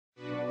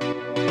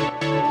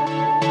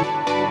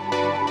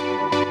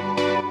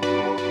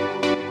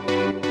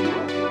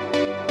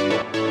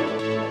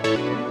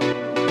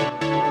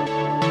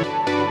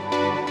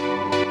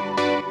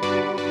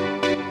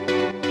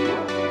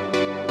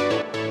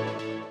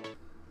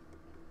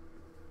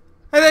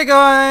Hey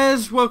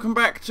guys, welcome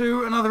back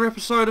to another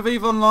episode of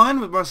EVE Online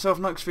with myself,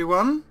 Knux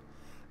Veeone.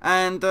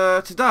 And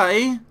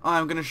today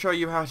I'm going to show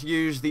you how to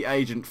use the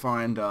Agent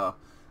Finder.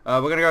 We're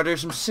going to go do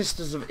some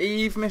Sisters of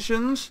Eve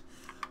missions,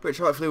 which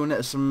hopefully will net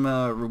us some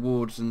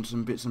rewards and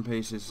some bits and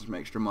pieces, some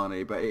extra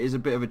money. But it is a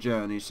bit of a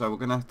journey, so we're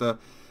going to have to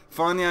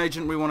find the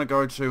agent we want to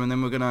go to, and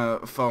then we're going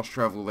to fast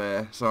travel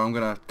there. So I'm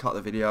going to cut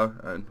the video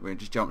and we'll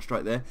just jump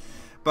straight there.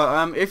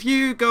 But if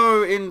you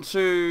go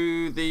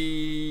into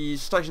the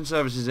station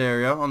services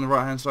area on the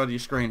right hand side of your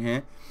screen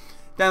here,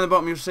 down the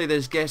bottom you'll see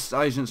there's guests,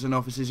 agents and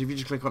offices. If you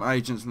just click on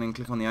agents and then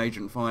click on the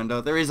agent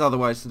finder, there is other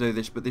ways to do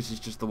this, but this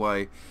is just the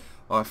way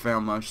I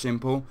found most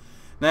simple.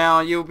 Now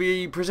you'll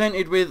be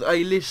presented with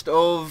a list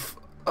of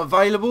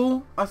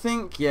available, I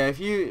think. Yeah, if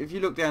you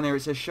look down here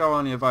it says show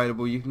only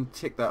available. You can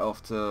tick that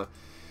off to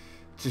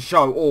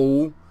show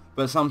all,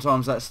 but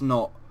sometimes that's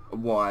not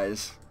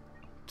wise,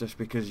 just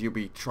because you'll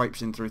be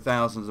traipsing through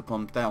thousands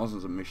upon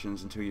thousands of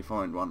missions until you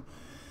find one.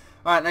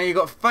 Alright, now you've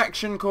got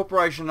faction,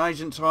 corporation,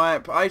 agent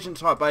type. Agent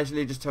type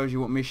basically just tells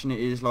you what mission it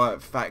is, like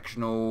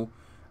factional,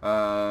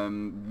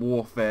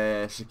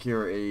 warfare,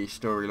 security,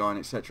 storyline,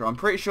 etc. I'm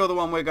pretty sure the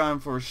one we're going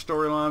for is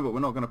storyline, but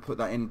we're not going to put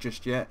that in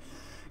just yet.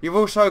 You've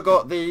also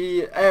got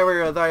the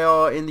area they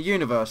are in the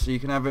universe, so you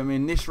can have them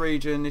in this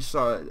region, this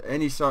side,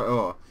 any side,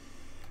 or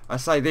I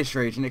say this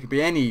region, it could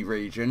be any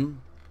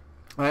region.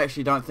 I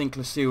actually don't think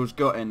Lucille's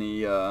got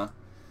any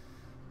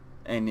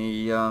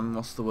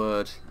what's the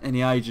word?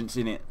 Any agents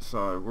in it,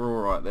 so we're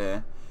alright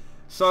there.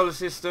 Solar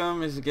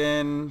system is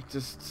again,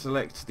 just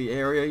select the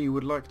area you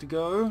would like to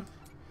go.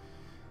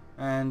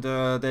 And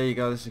there you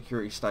go, the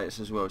security status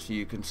as well, so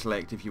you can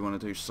select if you want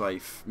to do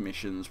safe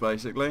missions,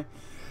 basically.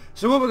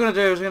 So what we're going to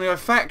do is we're going to go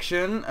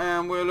faction,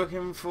 and we're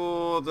looking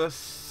for the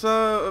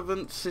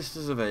Servant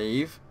Sisters of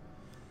Eve.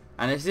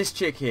 And it's this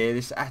chick here,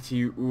 this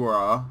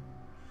Atiura,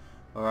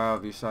 or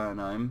however you say her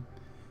name,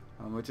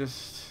 and we're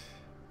just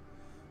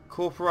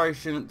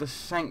corporation at the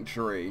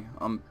Sanctuary,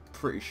 I'm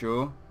pretty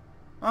sure.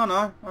 Oh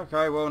no,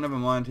 okay, well never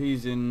mind,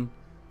 he's in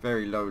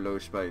very low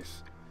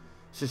space.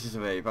 Sisters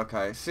of Eve,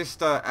 okay,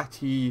 Sister I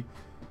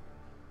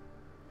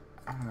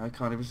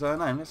can't even say her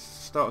name. Let's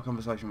start a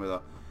conversation with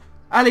her.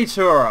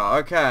 Alitura,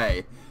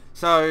 okay,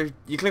 so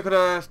you click on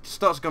her,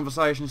 starts a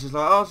conversation, she's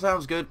like, oh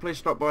sounds good, please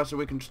stop by so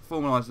we can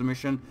formalise the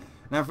mission.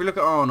 Now if we look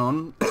at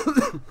Arnon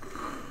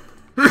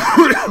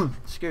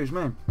excuse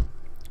me.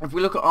 If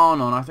we look at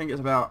Arnon, I think it's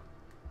about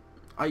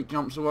 8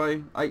 jumps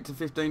away, 8 to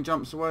 15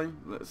 jumps away.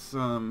 Let's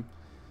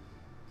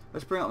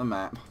bring up the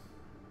map.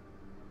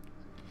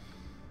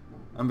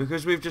 And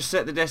because we've just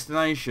set the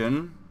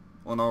destination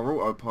on our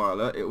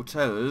autopilot, it will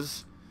tell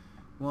us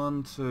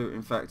 1, 2.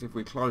 In fact, if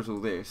we close all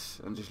this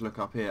and just look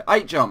up here,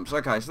 8 jumps.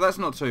 Okay, so that's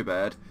not too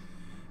bad.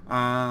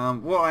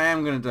 What I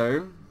am going to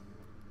do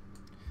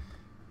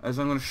is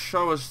I'm going to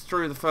show us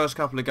through the first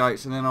couple of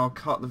gates, and then I'll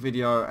cut the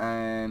video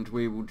and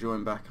we will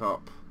join back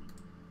up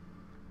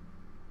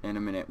in a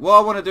minute. What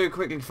I want to do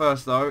quickly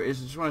first though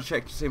is I just want to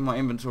check to see if my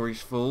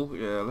inventory's full.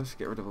 Yeah, let's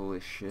get rid of all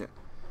this shit.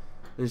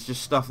 There's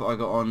just stuff that I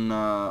got on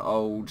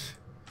old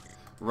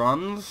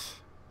runs,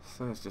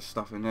 so there's just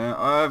stuff in there.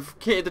 I've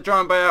kitted the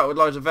drone bay out with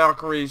loads of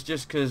Valkyries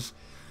just because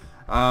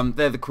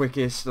they're the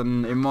quickest,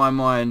 and in my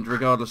mind,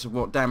 regardless of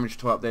what damage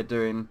type they're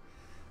doing,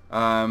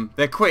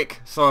 they're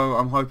quick, so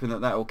I'm hoping that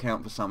that will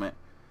count for something.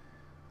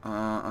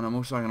 And I'm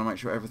also going to make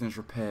sure everything's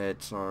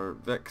repaired. So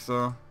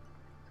Vexor,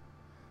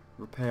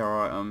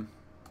 repair item.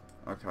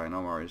 Okay,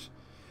 no worries.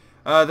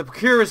 The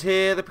Procurer's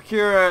here. The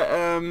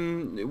Procurer,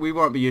 we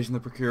won't be using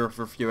the Procurer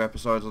for a few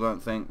episodes, I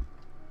don't think.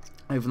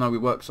 Even though we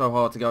worked so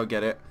hard to go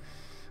get it,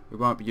 we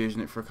won't be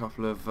using it for a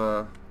couple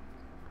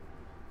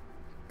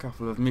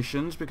of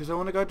missions, because I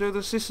want to go do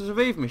the Sisters of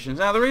Eve missions.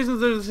 Now the reason to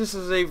do the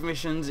Sisters of Eve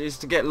missions is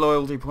to get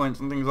loyalty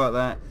points and things like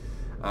that.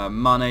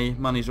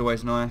 Money's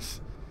always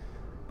nice,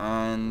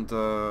 and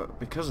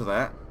because of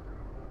that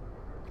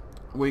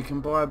we can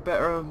buy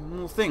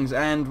more things,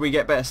 and we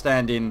get better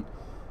stand-in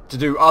to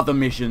do other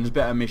missions,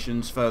 better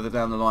missions further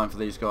down the line for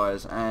these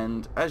guys.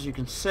 And as you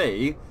can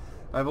see,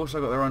 they've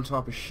also got their own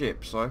type of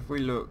ship. So if we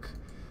look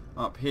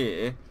up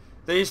here,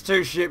 these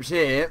two ships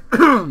here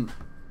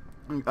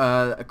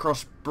a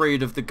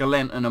crossbreed of the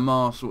Galent and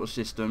Amar sort of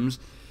systems,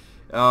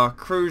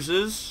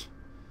 cruisers,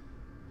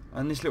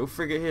 and this little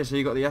frigate here. So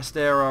you got the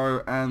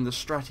Astero and the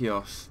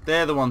Stratios.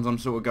 They're the ones I'm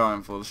sort of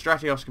going for. The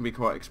Stratios can be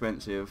quite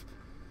expensive.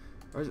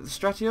 Or is it the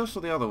Stratios or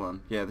the other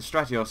one? Yeah, the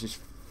Stratios is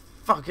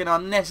fucking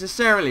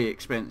unnecessarily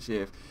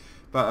expensive.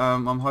 But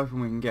I'm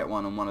hoping we can get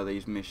one on one of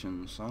these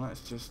missions. So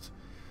let's just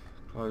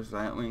close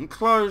that. We can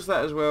close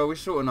that as well. We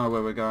sort of know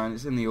where we're going.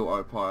 It's in the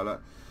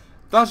autopilot.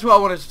 That's what I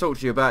wanted to talk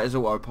to you about, is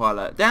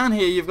autopilot. Down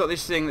here you've got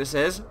this thing that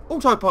says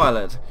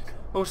autopilot.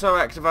 Also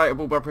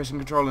activatable by pressing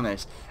Control and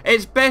S.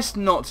 It's best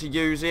not to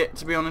use it,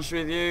 to be honest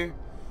with you.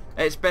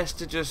 It's best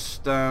to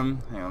just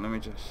hang on, let me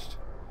just,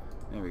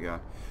 there we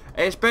go.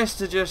 It's best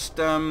to just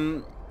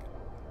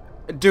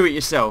do it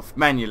yourself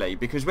manually,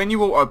 because when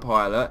you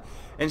autopilot,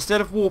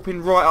 instead of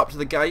warping right up to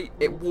the gate,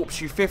 it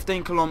warps you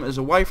 15 kilometers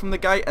away from the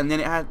gate, and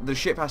then the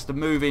ship has to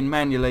move in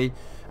manually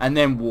and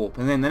then warp,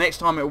 and then the next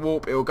time it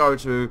warp, it will go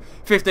to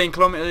 15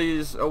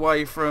 kilometers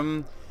away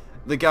from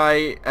the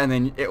gate, and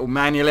then it will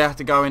manually have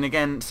to go in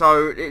again.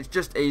 So it's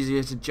just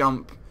easier to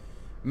jump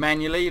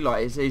manually.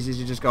 Like, it's easier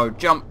to just go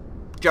jump,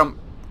 jump,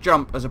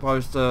 jump, as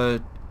opposed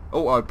to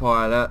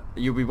autopilot.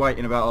 You'll be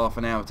waiting about half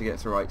an hour to get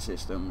through 8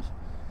 systems.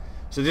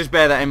 So just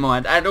bear that in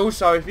mind. And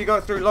also, if you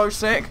go through low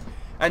sec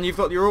and you've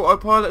got your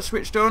autopilot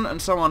switched on and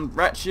someone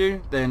rats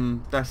you,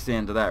 then that's the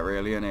end of that,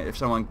 really, isn't it? If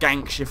someone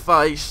ganks your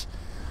face,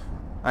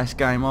 that's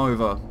game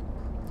over.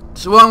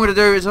 So what I'm going to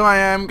do is I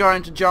am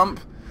going to jump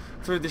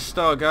through this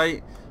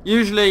Stargate.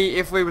 Usually,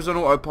 if we was on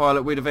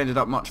autopilot, we'd have ended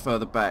up much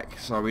further back,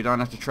 so we don't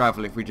have to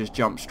travel if we just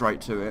jump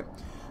straight to it.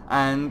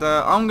 And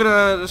I'm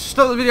going to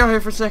stop the video here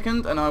for a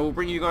second, and I will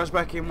bring you guys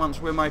back in once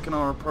we're making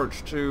our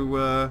approach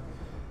to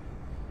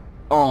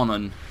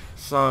Arnon.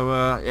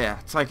 So, yeah,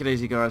 take it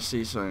easy, guys. See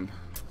you soon.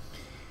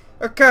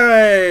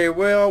 Okay,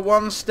 we are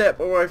one step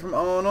away from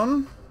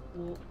Arnon.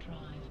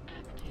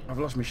 I've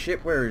lost my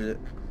ship. Where is it?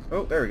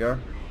 Oh, there we go.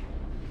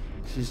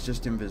 She's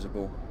just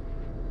invisible.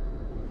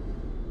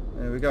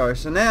 There we go.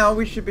 So now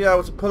we should be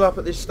able to pull up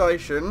at this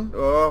station,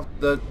 or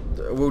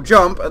we'll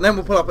jump, and then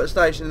we'll pull up at the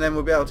station, and then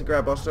we'll be able to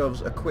grab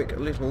ourselves a quick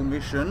little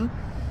mission.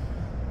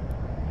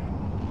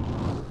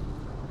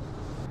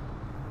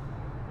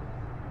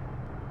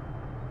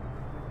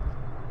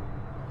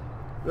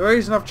 The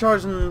reason I've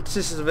chosen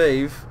Sisters of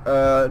Eve,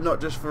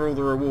 not just for all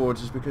the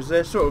rewards, is because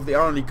they're sort of the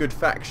only good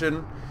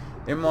faction,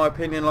 in my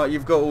opinion. Like,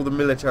 you've got all the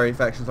military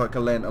factions like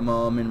Galent,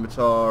 Amar,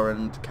 Minmatar,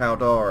 and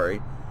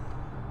Caldari.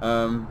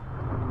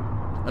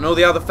 And all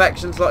the other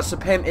factions like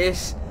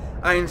Serpentis,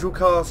 Angel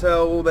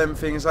Cartel, all them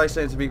things, they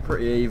seem to be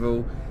pretty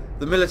evil.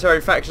 The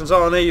military factions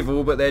aren't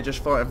evil, but they're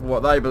just fighting for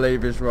what they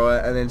believe is right.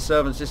 And then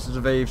Servant Sisters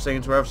of Eve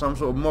seem to have some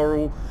sort of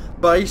moral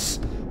base,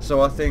 so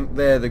I think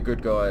they're the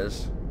good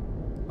guys.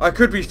 I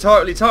could be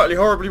totally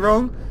horribly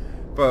wrong,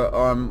 but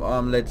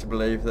I'm led to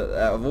believe that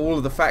out of all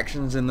of the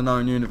factions in the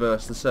known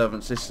universe, the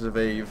Servant Sisters of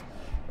Eve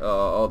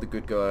are the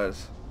good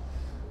guys.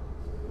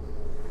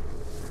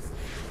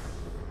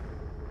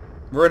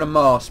 We're in a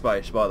Mars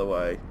space, by the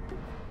way,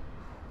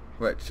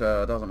 which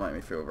doesn't make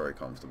me feel very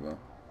comfortable.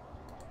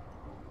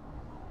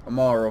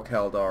 Amar or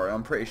Caldari.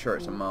 I'm pretty sure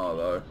it's Amar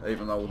though,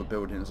 even though all the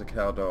buildings are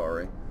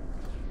Caldari.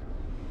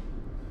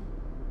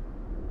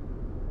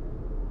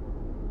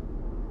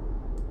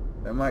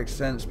 It makes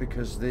sense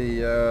because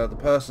the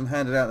person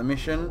handed out the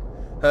mission,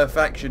 her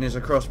faction is a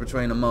cross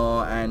between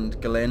Amar and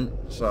Galent,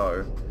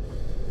 so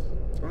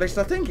at least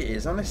I think it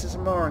is, unless it's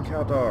Amar and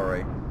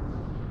Caldari.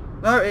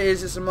 No, it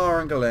is. It's Amar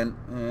and Galent.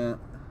 Yeah.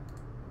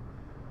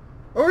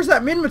 Or is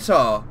that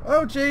Minmatar?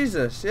 Oh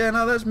Jesus! Yeah,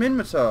 no, that's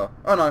Minmatar.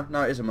 Oh no,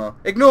 no, it is Amar.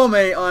 Ignore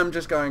me. I'm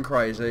just going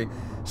crazy.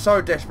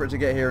 So desperate to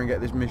get here and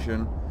get this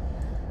mission.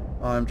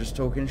 I'm just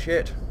talking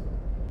shit.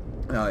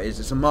 No, it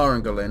is. It's Amar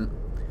and Galent.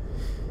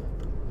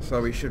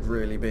 So we should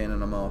really be in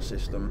an Amar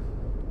system.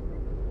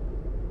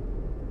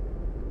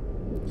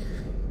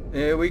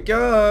 Here we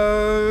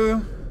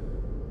go.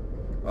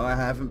 I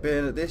haven't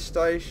been at this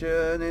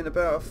station in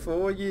about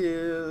 4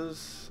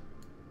 years.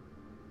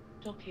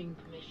 Docking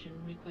permission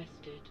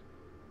requested.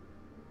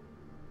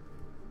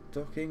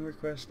 Docking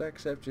request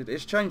accepted.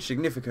 It's changed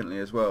significantly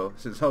as well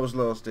since I was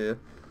last here.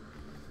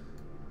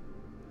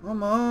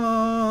 Come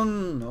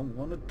on! I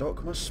want to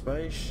dock my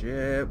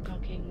spaceship.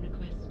 Docking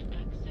request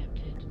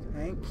accepted.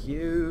 Thank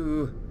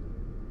you.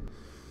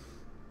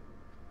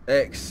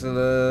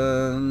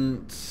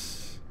 Excellent.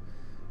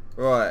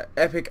 Right,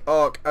 Epic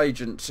Arc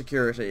Agent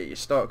Security.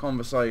 Start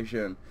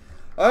conversation.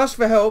 I asked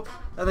for help,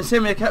 and they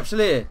sent me a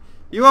capsuleer.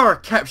 You are a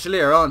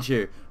capsuleer, aren't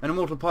you? An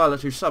immortal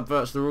pilot who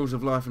subverts the rules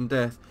of life and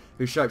death,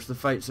 who shapes the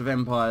fates of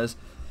empires.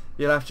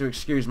 You'll have to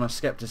excuse my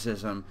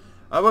skepticism.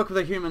 I work with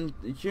a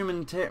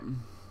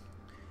humanarium.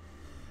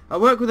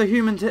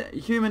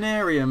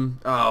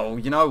 Oh,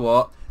 you know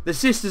what? The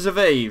Sisters of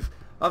Eve.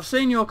 I've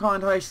seen your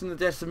kind hasten the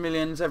deaths of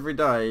millions every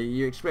day.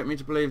 You expect me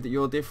to believe that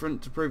you're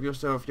different? To prove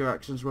yourself, your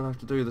actions will have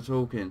to do the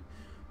talking.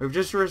 We've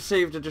just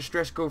received a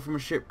distress call from a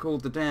ship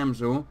called the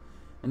Damsel,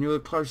 and you're the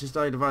closest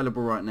aid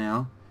available right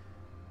now.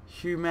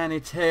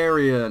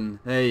 Humanitarian.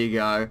 There you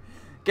go.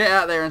 Get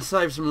out there and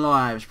save some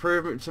lives.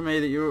 Prove it to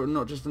me that you're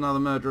not just another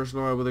murderous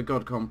liar with a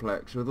god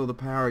complex. With all the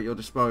power at your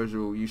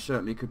disposal, you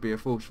certainly could be a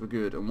force for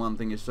good, and one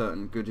thing is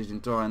certain, good is in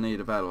dire need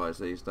of allies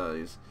these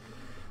days.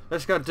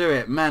 Let's go do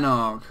it.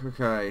 Manarch.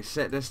 Okay,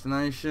 set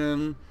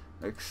destination,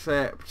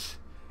 accept,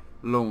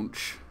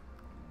 launch.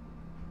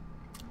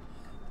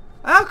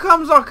 How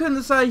comes I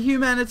couldn't say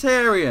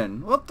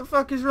humanitarian? What the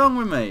fuck is wrong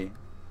with me?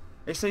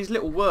 It's these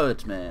little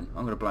words, man.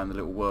 I'm going to blame the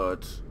little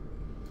words.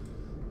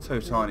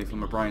 Too tiny for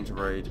my brain to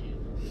read.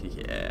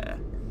 Yeah.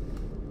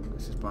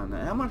 Let's just blame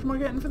that. How much am I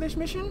getting for this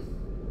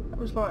mission? That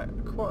was like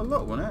quite a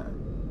lot, wasn't it?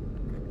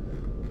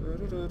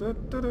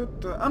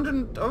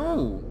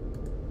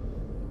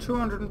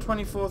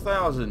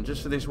 224,000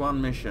 just for this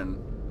one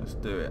mission. Let's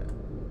do it.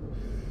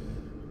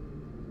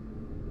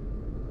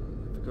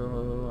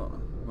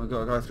 We've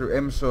got to go through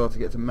MSOR to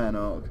get to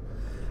Manarch.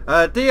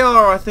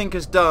 DR, I think,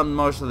 has done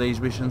most of these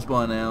missions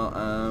by now.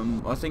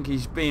 I think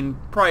he's been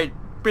paid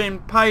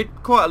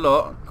quite a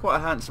lot, quite a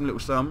handsome little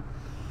sum.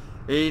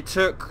 He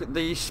took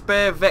the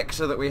spare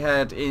Vexor that we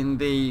had in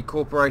the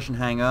corporation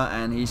hangar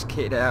and he's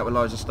kitted it out with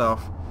loads of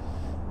stuff.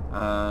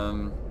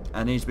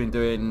 And he's been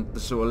doing the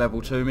sort of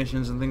level 2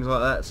 missions and things like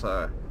that,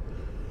 so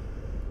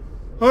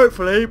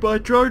hopefully my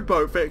drone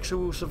boat Vexor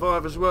will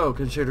survive as well,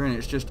 considering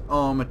it's just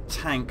armoured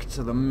tank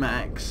to the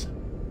max.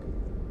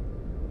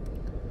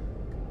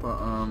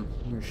 But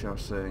we shall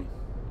see.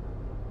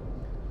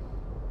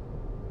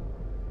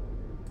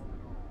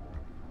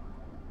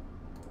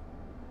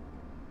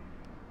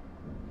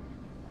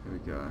 Here we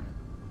go.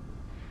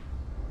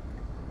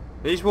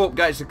 These warp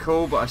gates are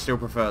cool, but I still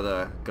prefer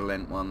the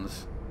Galent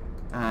ones.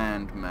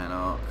 And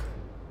Manarch.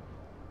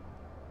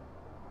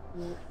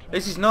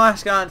 This is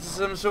nice going to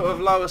some sort of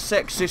lower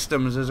sec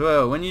systems as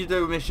well. When you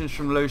do missions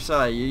from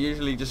Lucé, you're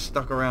usually just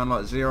stuck around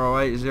like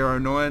 08,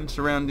 09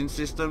 surrounding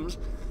systems.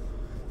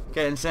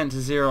 Getting sent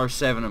to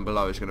 07 and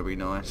below is going to be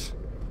nice.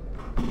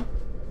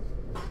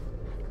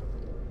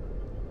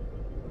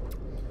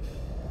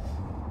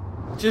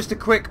 Just a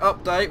quick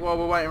update while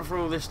we're waiting for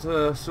all this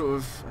to sort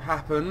of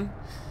happen.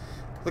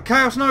 The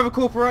Chaos Nova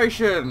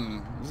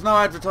Corporation. There's no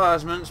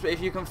advertisements, but if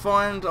you can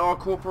find our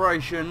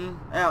corporation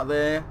out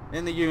there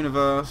in the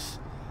universe,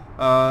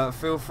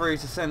 feel free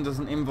to send us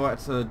an invite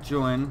to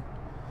join.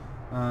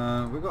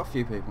 We've got a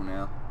few people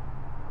now.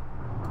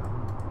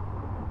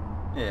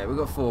 Yeah, we've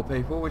got 4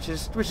 people, which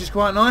is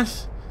quite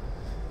nice.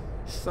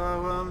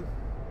 So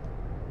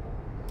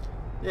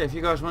yeah, if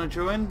you guys want to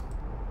join,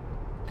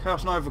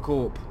 Chaos Nova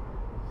Corp.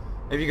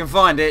 If you can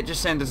find it,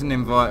 just send us an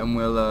invite and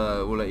we'll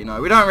let you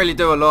know. We don't really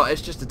do a lot.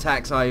 It's just a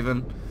tax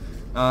haven.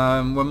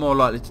 We're more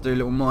likely to do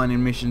little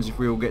mining missions if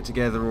we all get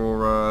together,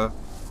 or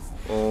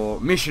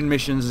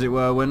missions as it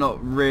were. We're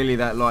not really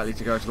that likely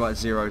to go to like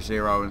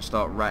 00 and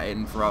start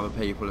ratting for other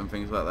people and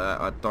things like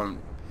that.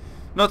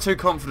 Not too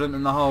confident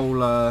in the whole.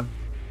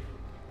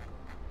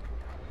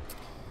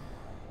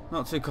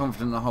 Not too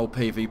confident in the whole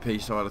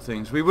PvP side of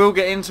things. We will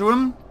get into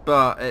them,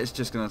 but it's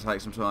just going to take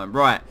some time.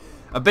 Right,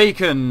 a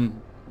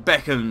beacon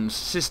beckons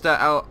Sister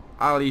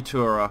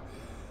Alitura.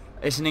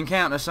 It's an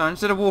encounter, so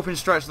instead of warping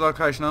straight to the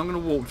location, I'm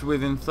going to walk to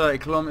within 30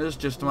 kilometers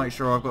just to make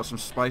sure I've got some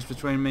space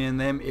between me and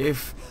them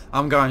if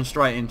I'm going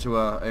straight into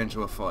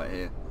a fight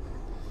here.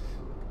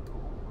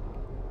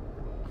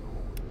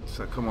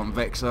 So come on,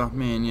 Vexor,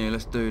 me and you,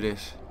 let's do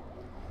this.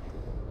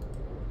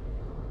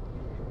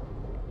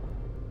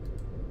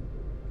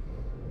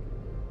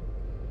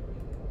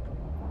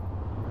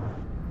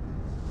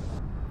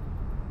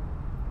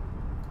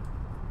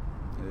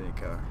 There you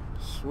go.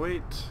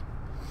 Sweet.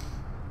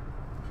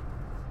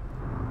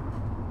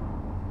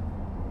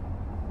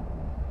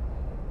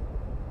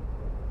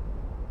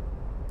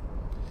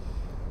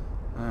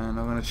 And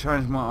I'm going to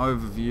change my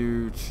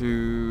overview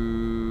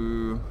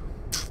to,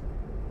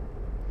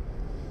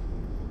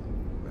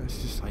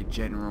 let's just say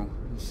general.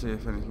 Let's see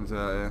if anything's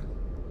out here.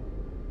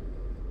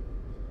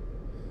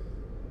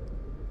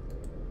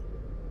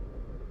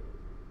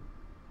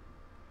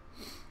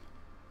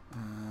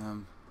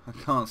 I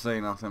can't see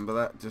nothing, but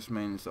that just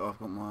means that I've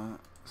got my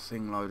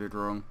thing loaded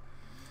wrong.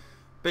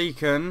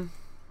 Beacon,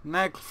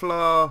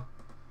 Nagflar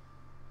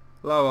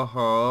lower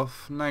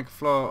half,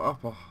 Nagflar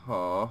upper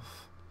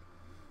half,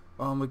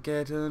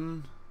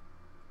 Armageddon.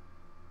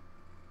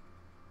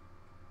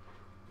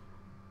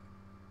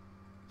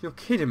 You're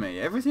kidding me,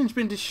 everything's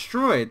been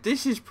destroyed.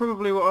 This is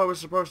probably what I was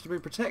supposed to be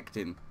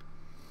protecting.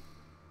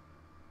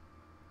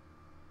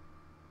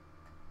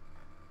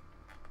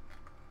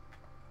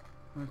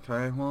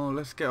 Okay, well,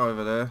 let's get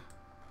over there.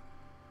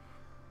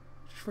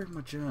 Just read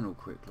my journal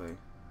quickly.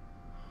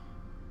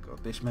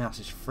 God, this mouse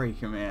is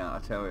freaking me out, I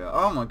tell you.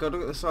 Oh my god,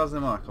 look at the size of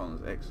them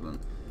icons.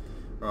 Excellent.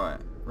 Right,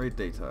 read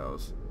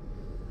details.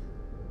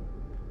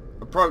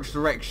 Approach the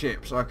wrecked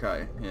ships.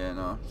 Okay, yeah,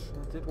 no,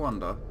 I did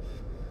wonder.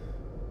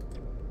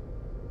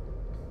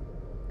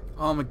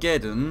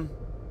 Armageddon.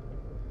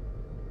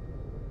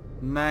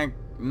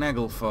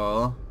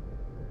 Naglfar.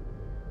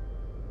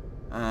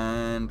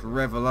 And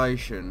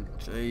Revelation.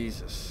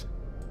 Jesus.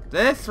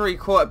 They're 3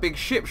 quite big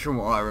ships from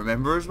what I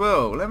remember as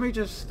well. Let me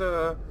just,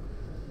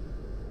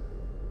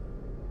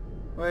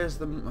 where's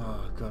the...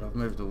 Oh god, I've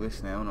moved all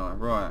this now, haven't I?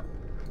 Right.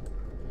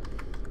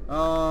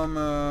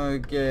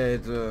 Armageddon,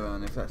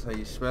 if that's how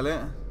you spell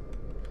it.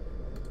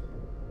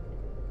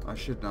 I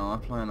should know, I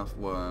play enough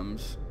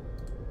Worms.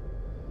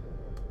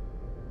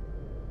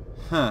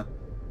 Huh.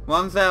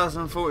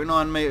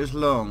 1,049 metres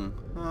long.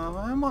 Well,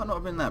 it might not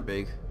have been that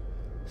big.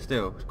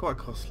 Still, it's quite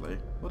costly.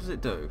 What does it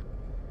do?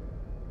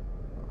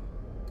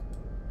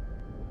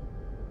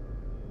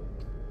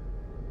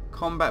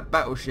 Combat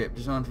battleship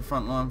designed for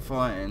frontline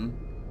fighting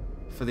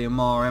for the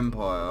Amar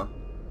Empire.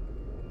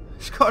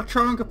 It's got a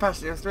throwing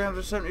capacity of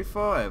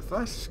 375.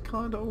 That's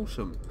kind of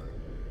awesome.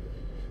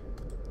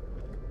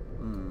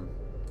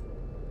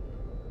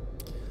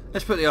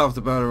 Let's put the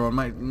afterburner on.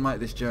 Make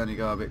this journey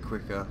go a bit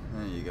quicker.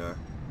 There you go.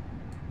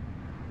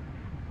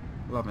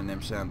 Loving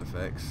them sound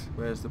effects.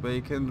 Where's the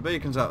beacon? The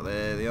beacon's up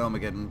there. The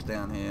Armageddon's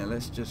down here.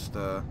 Let's just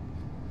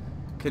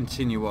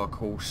continue our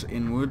course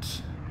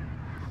inwards.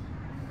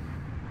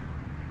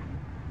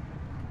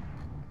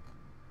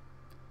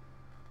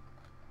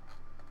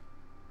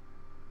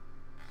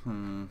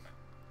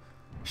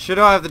 Should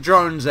I have the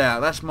drones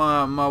out? That's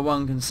my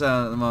one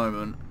concern at the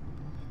moment.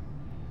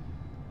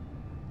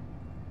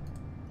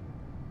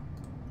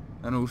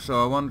 And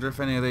also, I wonder if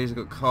any of these have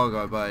got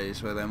cargo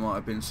bays where there might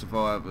have been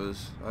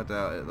survivors. I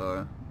doubt it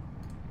though.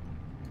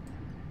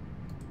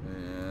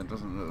 Yeah, it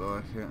doesn't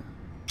look like it.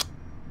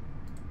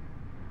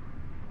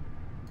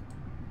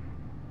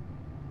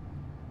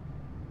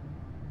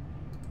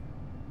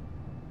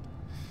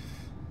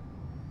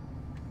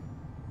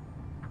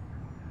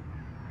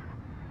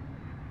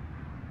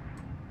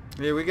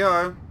 Here we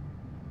go.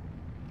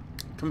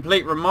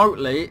 Complete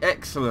remotely.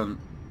 Excellent.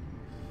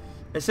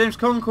 It seems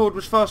Concord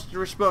was faster to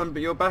respond,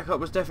 but your backup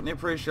was definitely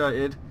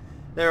appreciated.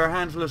 There are a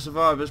handful of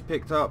survivors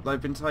picked up.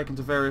 They've been taken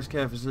to various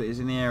care facilities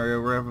in the area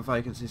wherever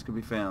vacancies can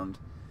be found.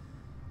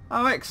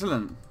 Oh,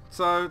 excellent.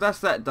 So that's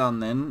that done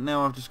then.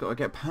 Now I've just got to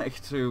get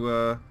back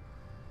to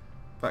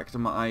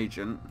my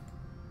agent.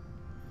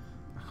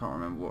 I can't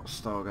remember what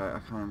Stargate I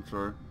came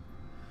through.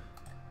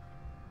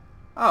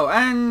 Oh,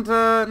 and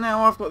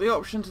now I've got the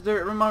option to do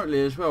it remotely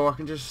as well. I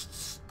could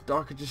just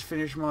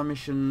finish my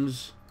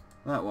missions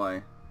that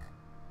way.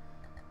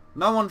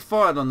 No one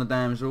fired on the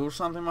damsel.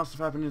 Something must have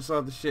happened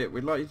inside the ship.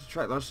 We'd like you to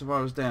track those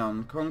survivors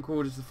down.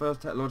 Concord is the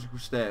first technological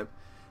step.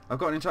 I've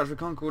gotten in touch with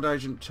Concord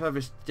agent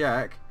Travis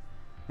Jack,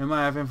 who may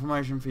have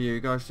information for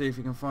you. Go see if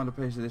you can find a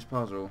piece of this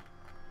puzzle.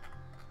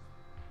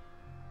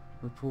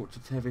 Report to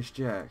Tevis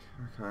Jack.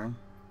 Okay.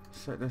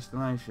 Set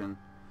destination.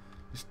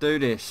 Let's do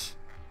this.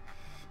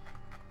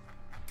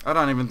 I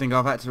don't even think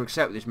I've had to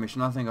accept this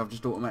mission. I think I've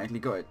just automatically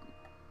got it.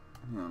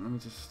 Hang on, let me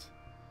just...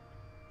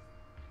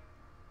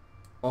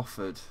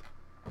 Offered.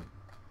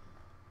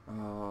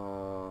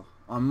 Oh,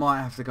 I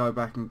might have to go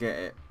back and get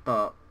it,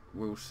 but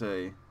we'll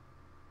see.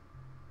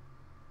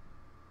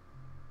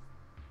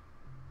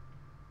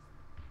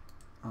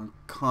 I'm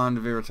kind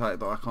of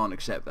irritated that I can't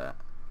accept that.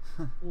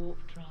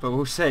 But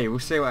we'll see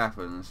what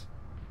happens.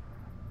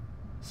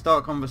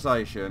 Start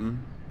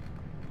conversation.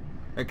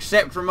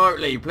 Accept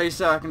remotely. Please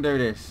say I can do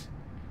this.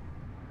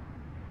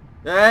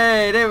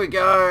 Hey, there we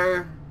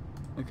go.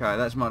 Okay,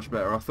 that's much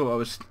better. I thought I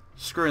was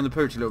screwing the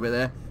pooch a little bit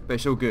there, but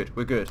it's all good.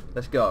 We're good.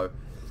 Let's go.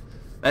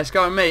 Let's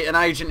go and meet an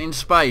agent in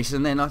space,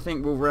 and then I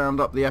think we'll round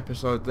up the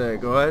episode there,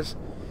 guys.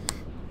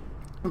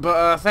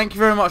 But thank you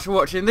very much for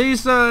watching.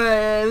 These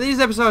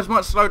episodes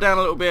might slow down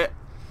a little bit,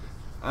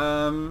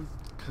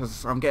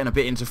 because I'm getting a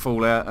bit into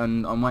Fallout,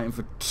 and I'm waiting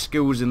for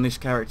skills in this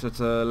character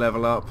to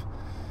level up.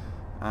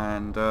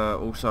 And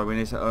also we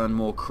need to earn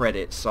more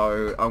credits,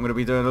 so I'm going to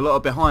be doing a lot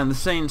of behind the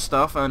scenes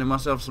stuff, earning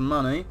myself some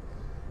money.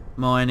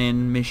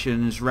 Mining,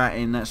 missions,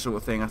 ratting, that sort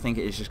of thing. I think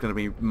it is just going to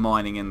be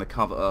mining in the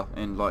cover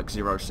in like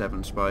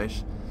 07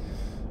 space.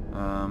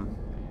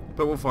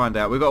 But we'll find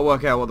out. We've got to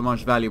work out what the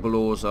most valuable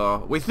ores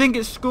are. We think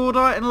it's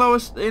Scordite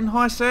in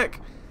high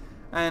sec,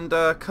 and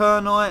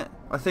Kernite.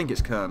 I think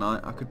it's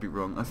Kernite. I could be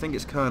wrong. I think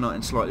it's Kernite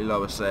in slightly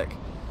lower sec.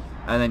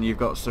 And then you've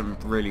got some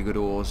really good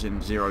ores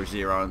in 00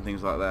 and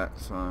things like that.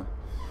 So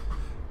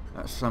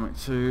that's something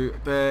to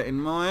bear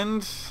in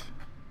mind.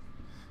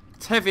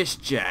 Tevis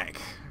Jack.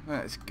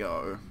 Let's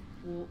go.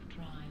 Warp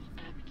drive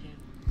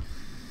active.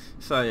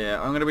 So yeah,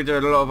 I'm going to be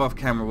doing a lot of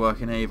off-camera work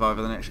in Eve over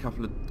the next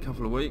couple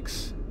of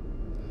weeks.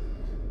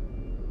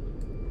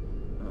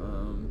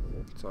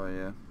 So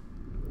yeah,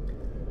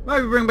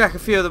 maybe bring back a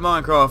few of the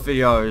Minecraft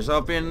videos.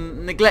 I've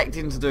been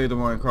neglecting to do the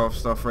Minecraft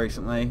stuff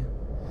recently.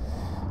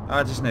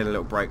 I just need a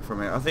little break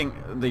from it. I think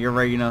the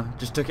arena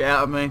just took it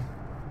out of me.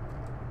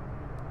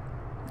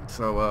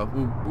 So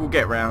we'll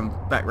get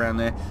back round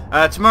there.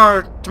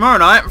 Tomorrow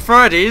night,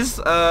 Fridays,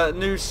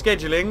 new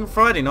scheduling.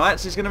 Friday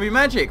nights is going to be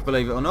Magic,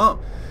 believe it or not.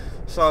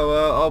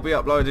 So I'll be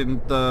uploading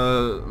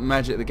the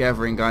Magic the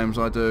Gathering games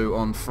I do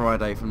on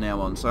Friday from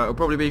now on. So it'll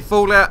probably be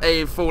Fallout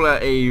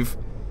Eve,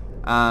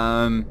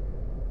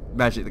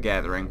 Magic the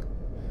Gathering,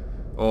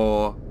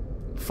 or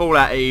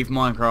Fallout Eve,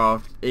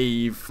 Minecraft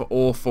Eve,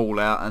 or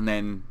Fallout, and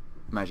then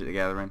Magic the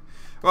Gathering.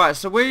 Right,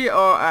 so we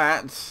are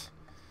at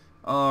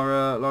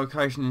our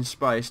location in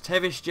space.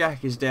 Tevis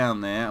Jack is down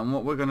there, and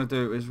what we're going to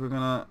do is we're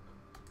going to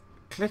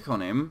click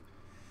on him,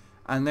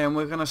 and then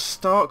we're going to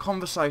start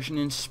conversation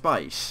in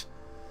space.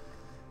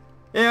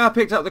 Yeah, I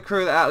picked up the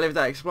crew that outlived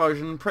that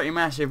explosion. Pretty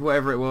massive,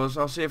 whatever it was.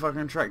 I'll see if I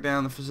can track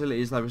down the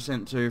facilities they were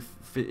sent to,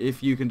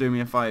 if you can do me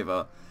a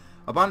favour.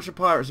 A bunch of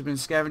pirates have been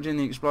scavenging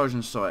the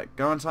explosion site.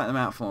 Go and take them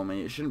out for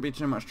me. It shouldn't be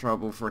too much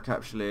trouble for a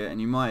capsuleer, and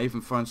you might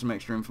even find some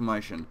extra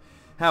information.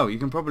 Hell, you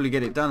can probably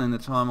get it done in the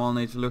time I'll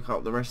need to look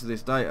up the rest of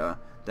this data.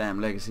 Damn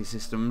legacy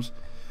systems.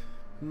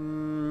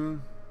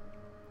 Location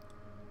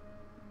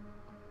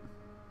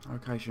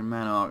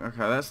Manark.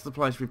 Okay, that's the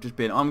place we've just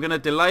been. I'm going to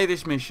delay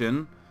this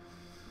mission,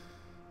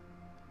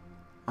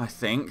 I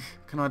think.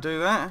 Can I do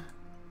that?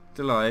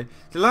 Delay.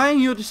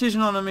 Delaying your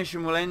decision on a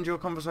mission will end your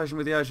conversation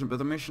with the agent, but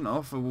the mission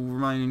offer will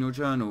remain in your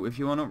journal. If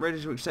you are not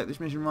ready to accept this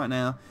mission right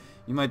now,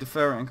 you may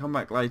defer it and come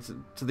back later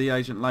to the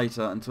agent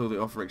later until the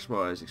offer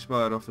expires.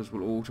 Expired offers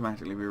will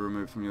automatically be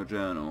removed from your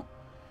journal.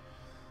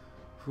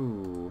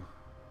 Whew.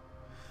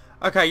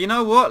 Okay, you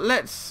know what?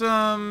 Let's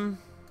do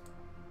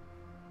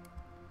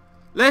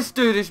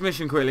this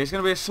mission quickly. It's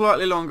going to be a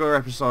slightly longer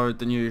episode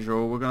than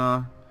usual. We're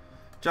going to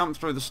jump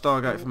through the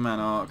Stargate for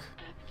Manarch.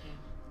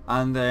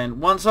 And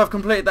then once I've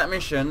completed that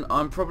mission,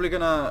 I'm probably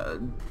gonna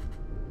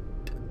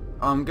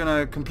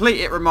complete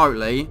it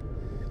remotely,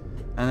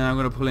 and then I'm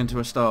gonna pull into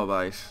a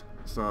starbase.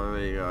 So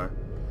there you go.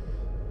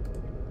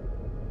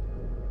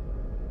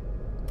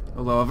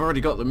 Although I've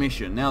already got the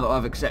mission, now that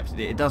I've accepted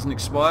it, it doesn't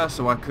expire,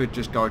 so I could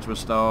just go to a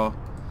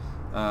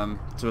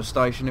to a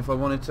station if I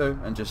wanted to,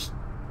 and just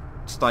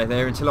stay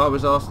there until I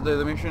was asked to do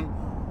the mission.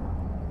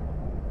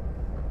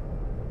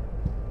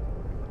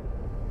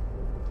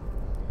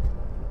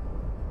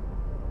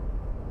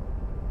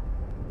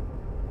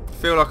 I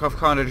feel like I've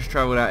kind of just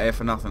travelled out here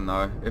for nothing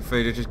though. If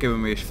he'd have just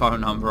given me his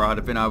phone number, I'd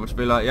have been able to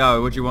be like, yo,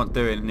 what do you want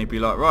doing? And he'd be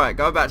like, right,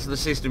 go back to the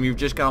system you've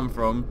just come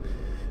from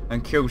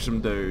and kill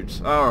some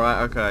dudes.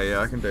 Alright, okay,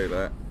 yeah, I can do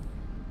that.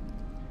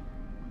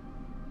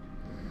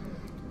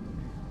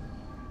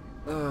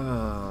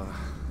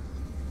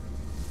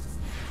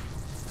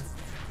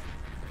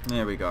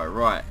 There we go.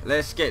 Right,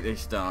 let's get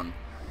this done.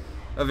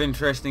 Of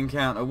interest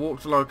encounter. Walk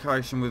to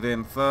location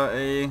within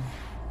 30.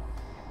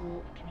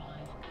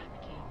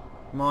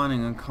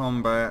 Mining and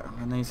combat.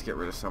 I need to get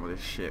rid of some of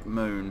this shit.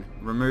 Moon.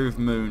 Remove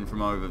moon from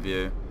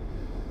overview.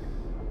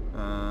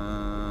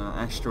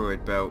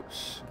 Asteroid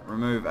belts.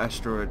 Remove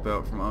asteroid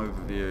belt from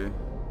overview.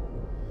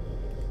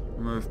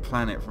 Remove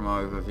planet from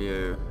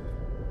overview.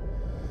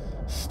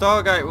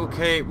 Stargate we'll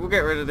keep. We'll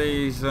get rid of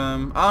these.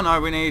 Oh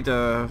no, we need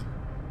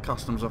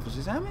customs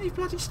offices. How many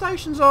bloody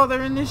stations are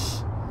there in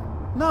this?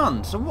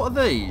 None. So what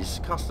are these?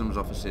 Customs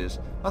offices.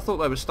 I thought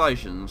they were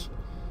stations.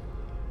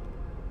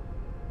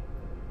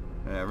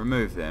 Yeah,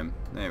 remove them.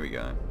 There we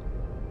go.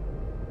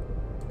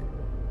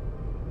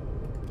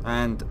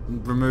 And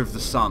remove the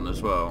sun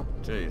as well.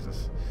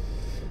 Jesus.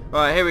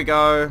 Right, here we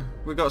go.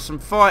 We got some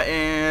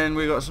fighting.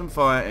 We got some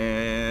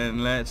fighting.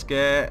 Let's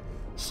get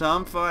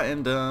some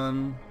fighting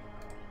done.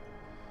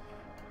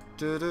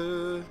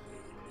 Da-da.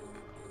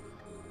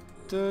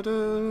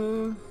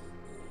 Da-da.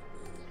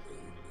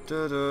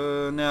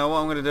 Da-da. Now what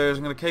I'm going to do is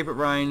I'm going to keep at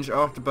range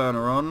after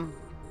burner on.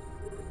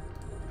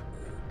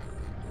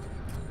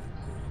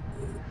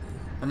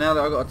 And now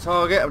that I've got a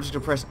target, I'm just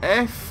going to press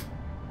F.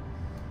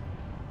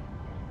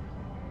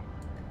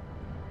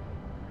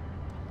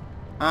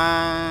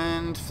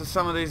 And for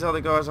some of these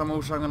other guys, I'm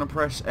also going to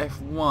press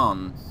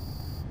F1.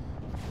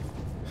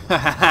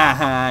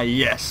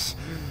 Yes!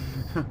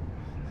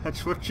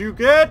 That's what you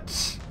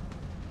get!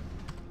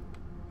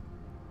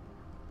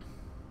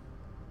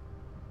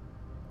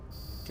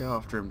 Get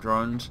after him,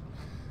 drones.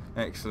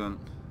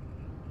 Excellent.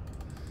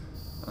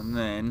 And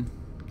then,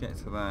 get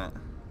to that.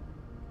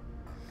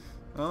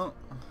 Oh,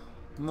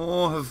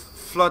 more have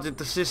flooded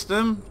the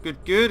system.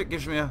 Good, good. It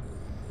gives me a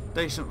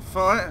decent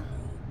fight.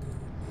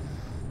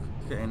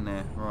 Get in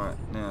there. Right,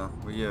 now,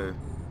 with you.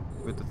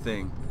 With the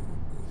thing.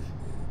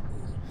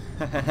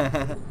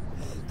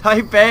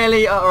 They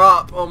barely are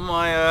up on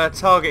my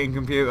targeting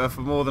computer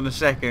for more than a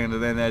second,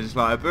 and then they're just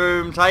like,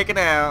 boom, taken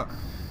out.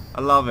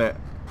 I love it.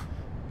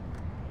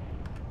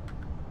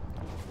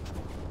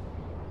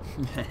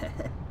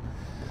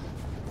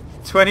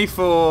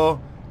 24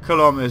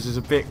 kilometers is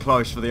a bit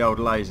close for the old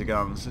laser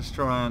guns. Let's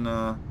try and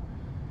yeah,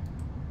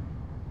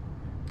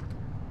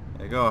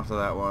 go after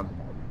that one.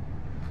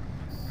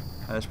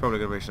 There's probably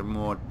going to be some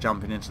more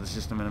jumping into the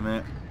system in a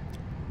minute.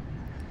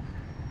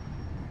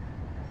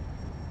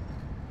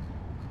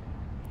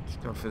 Let's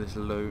go for this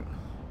loot.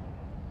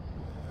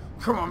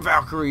 Come on,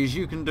 Valkyries,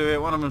 you can do it.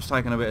 One of them's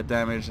taking a bit of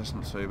damage. That's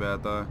not too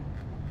bad though.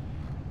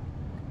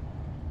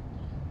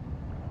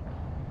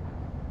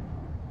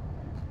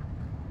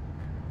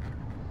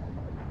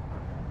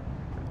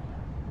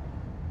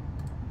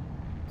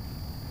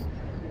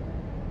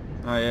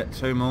 Oh yeah,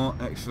 two more.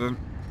 Excellent.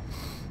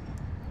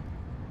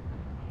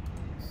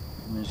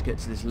 Let's get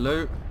to this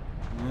loot.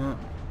 Yeah.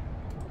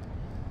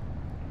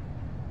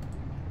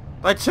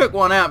 They took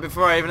one out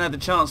before I even had the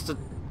chance to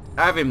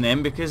have him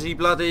then, because he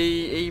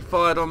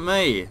fired on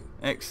me.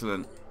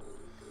 Excellent.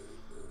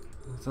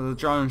 So the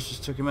drones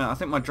just took him out. I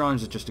think my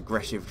drones are just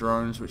aggressive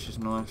drones, which is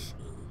nice.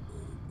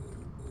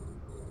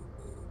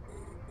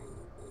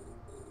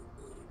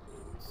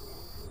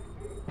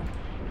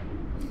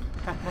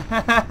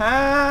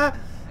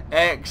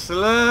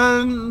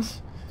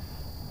 Excellent!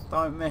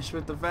 Don't mess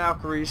with the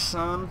Valkyries,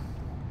 son.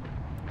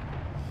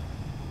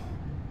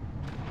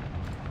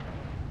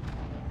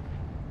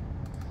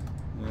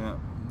 Yeah.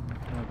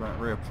 How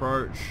about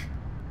reapproach?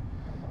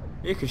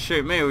 You can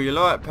shoot me all you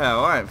like,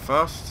 pal. I ain't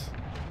fussed.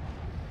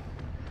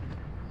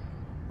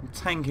 I'm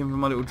tanking for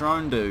my little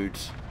drone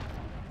dudes.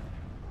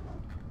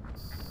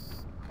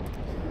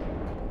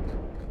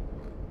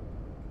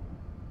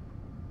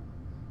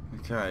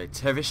 Okay,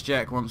 Tevis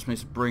Jack wants me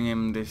to bring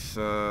him this,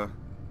 oh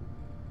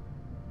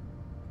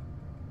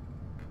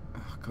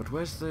god,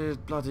 where's the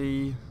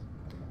bloody...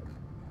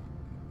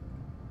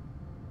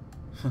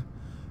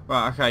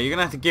 Right, okay, you're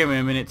gonna have to give me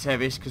a minute,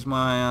 Tevis, because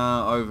my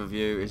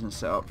overview isn't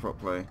set up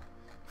properly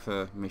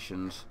for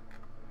missions.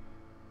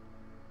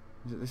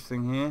 Is it this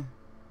thing here?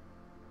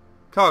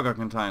 Cargo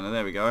container,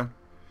 there we go.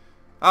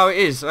 Oh, it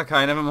is,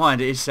 okay, never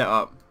mind, it is set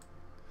up.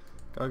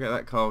 Go get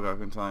that cargo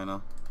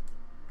container.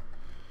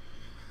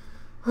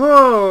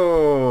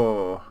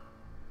 Oh!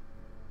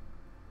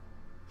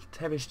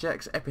 Tevis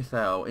Jack's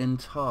epithel in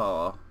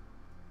tar.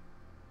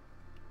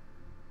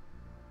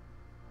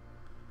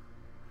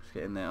 Let's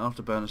get in there.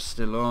 Afterburner's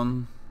still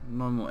on.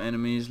 No more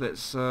enemies.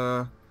 Let's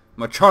my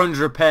drone's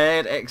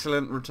repaired.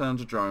 Excellent. Return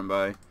to drone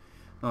bay.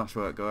 Nice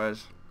work,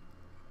 guys.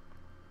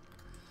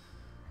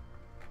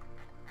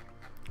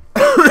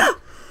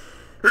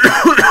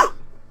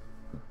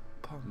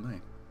 Pardon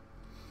me.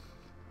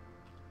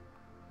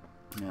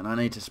 Man, I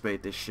need to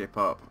speed this ship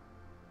up.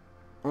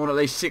 I want at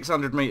least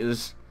 600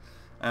 meters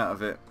out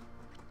of it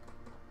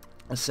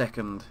a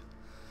second,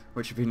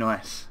 which would be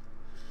nice.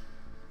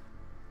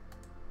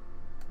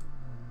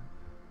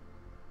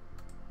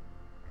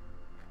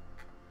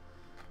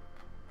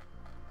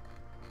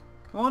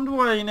 I wonder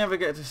why you never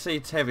get to see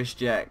Tevis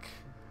Jack.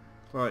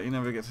 Like, you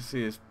never get to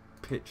see his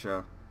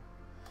picture.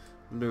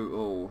 Loot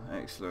all.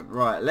 Excellent.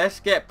 Right, let's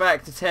get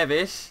back to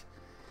Tevis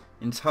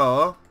in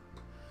tar.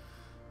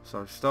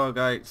 So,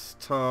 Stargates,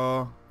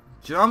 tar,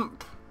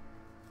 jump.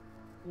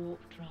 Warp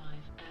drive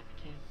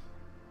active.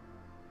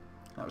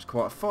 That was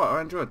quite a fight.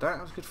 I enjoyed that.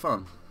 That was good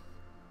fun.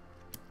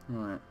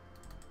 Right.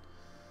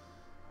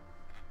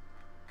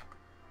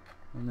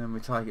 And then we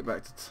take it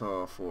back to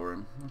tar for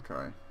him.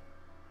 Okay.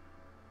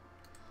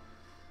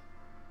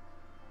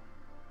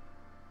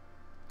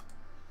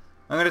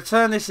 I'm going to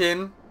turn this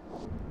in,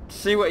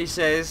 see what he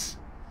says,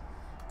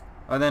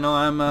 and then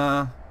I'm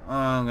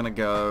going to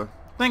go.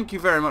 Thank you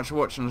very much for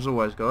watching as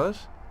always, guys.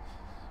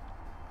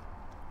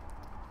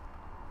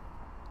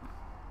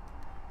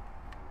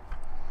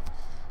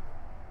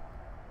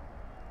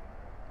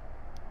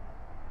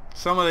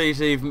 Some of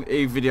these Eve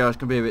videos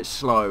can be a bit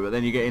slow, but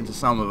then you get into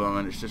some of them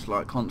and it's just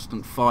like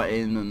constant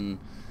fighting and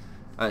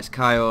it's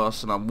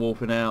chaos, and I'm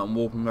warping out and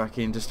warping back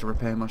in just to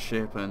repair my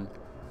ship, and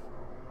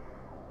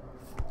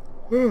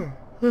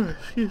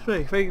excuse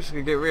me, things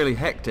can get really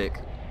hectic.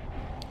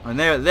 And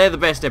they're the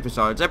best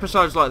episodes.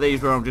 Episodes like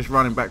these where I'm just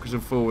running backwards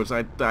and forwards,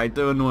 they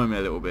do annoy me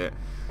a little bit.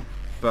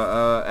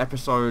 But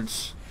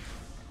episodes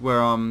where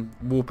I'm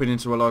warping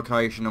into a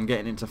location, I'm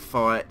getting into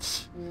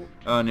fights,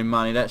 earning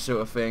money, that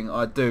sort of thing,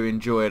 I do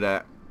enjoy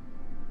that.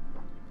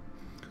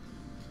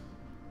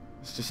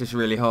 It's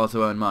really hard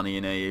to earn money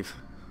in Eve.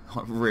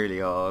 Like,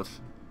 really hard.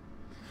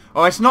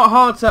 Oh, it's not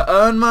hard to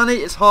earn money,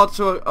 it's hard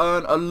to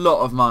earn a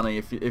lot of money,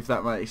 if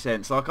that makes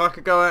sense. Like, I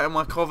could go out in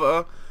my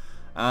Coveter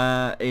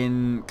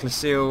in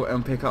Clasil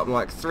and pick up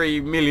like 3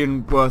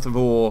 million worth of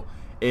ore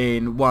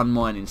in one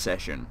mining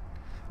session.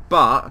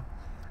 But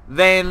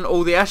then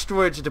all the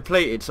asteroids are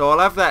depleted, so I'll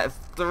have that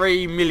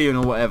 3 million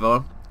or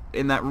whatever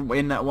in that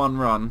one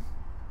run,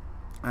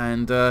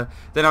 and then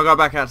I'll go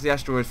back out to the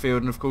asteroid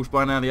field, and of course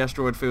by now the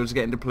asteroid fields are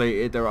getting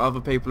depleted. There are other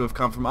people who have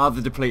come from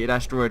other depleted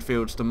asteroid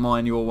fields to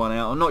mine your one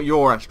out, or not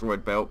your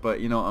asteroid belt,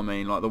 but you know what I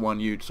mean, like the one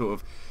you'd sort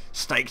of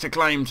staked a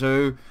claim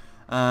to.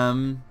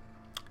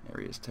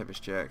 There he is, Tevis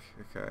Jack.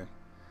 Okay.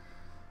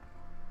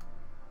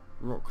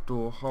 Rock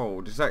door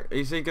hold.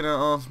 Is he gonna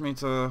ask me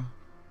to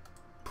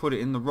put it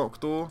in the rock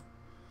door?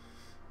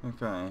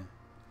 Okay.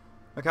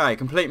 Okay,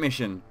 complete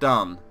mission.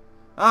 Done.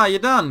 Ah, you're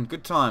done.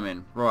 Good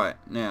timing. Right,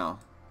 now.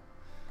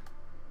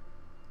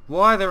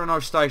 Why there are no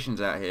stations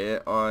out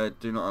here, I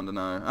do not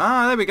know.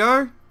 Ah, there we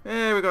go.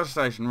 Yeah, we got a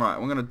station. Right,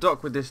 we're going to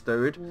dock with this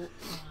dude.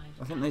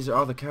 I think these are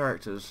other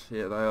characters.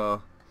 Yeah, they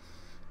are.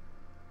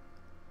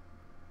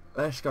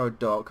 Let's go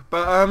dock.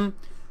 But,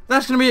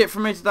 that's going to be it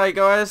from me today,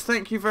 guys.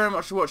 Thank you very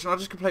much for watching. I'll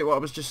just complete what I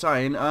was just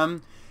saying.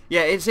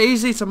 Yeah, it's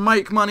easy to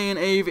make money in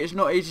Eve. It's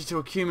not easy to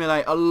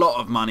accumulate a lot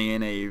of money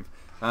in Eve.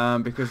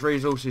 Because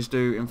resources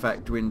do, in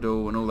fact,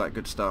 dwindle and all that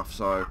good stuff.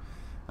 So,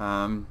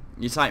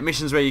 you take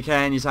missions where you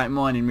can, you take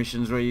mining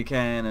missions where you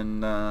can,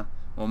 and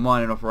or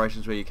mining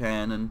operations where you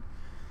can, and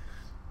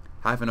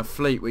having a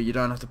fleet where you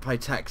don't have to pay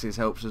taxes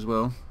helps as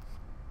well.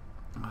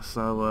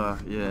 So,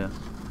 yeah.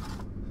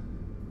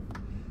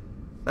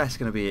 That's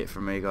going to be it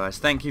from me, guys.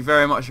 Thank you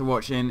very much for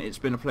watching. It's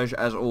been a pleasure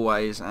as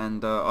always,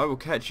 and I will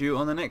catch you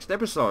on the next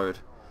episode.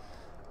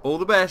 All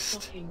the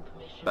best.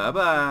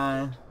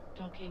 Bye-bye.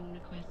 Docking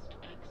request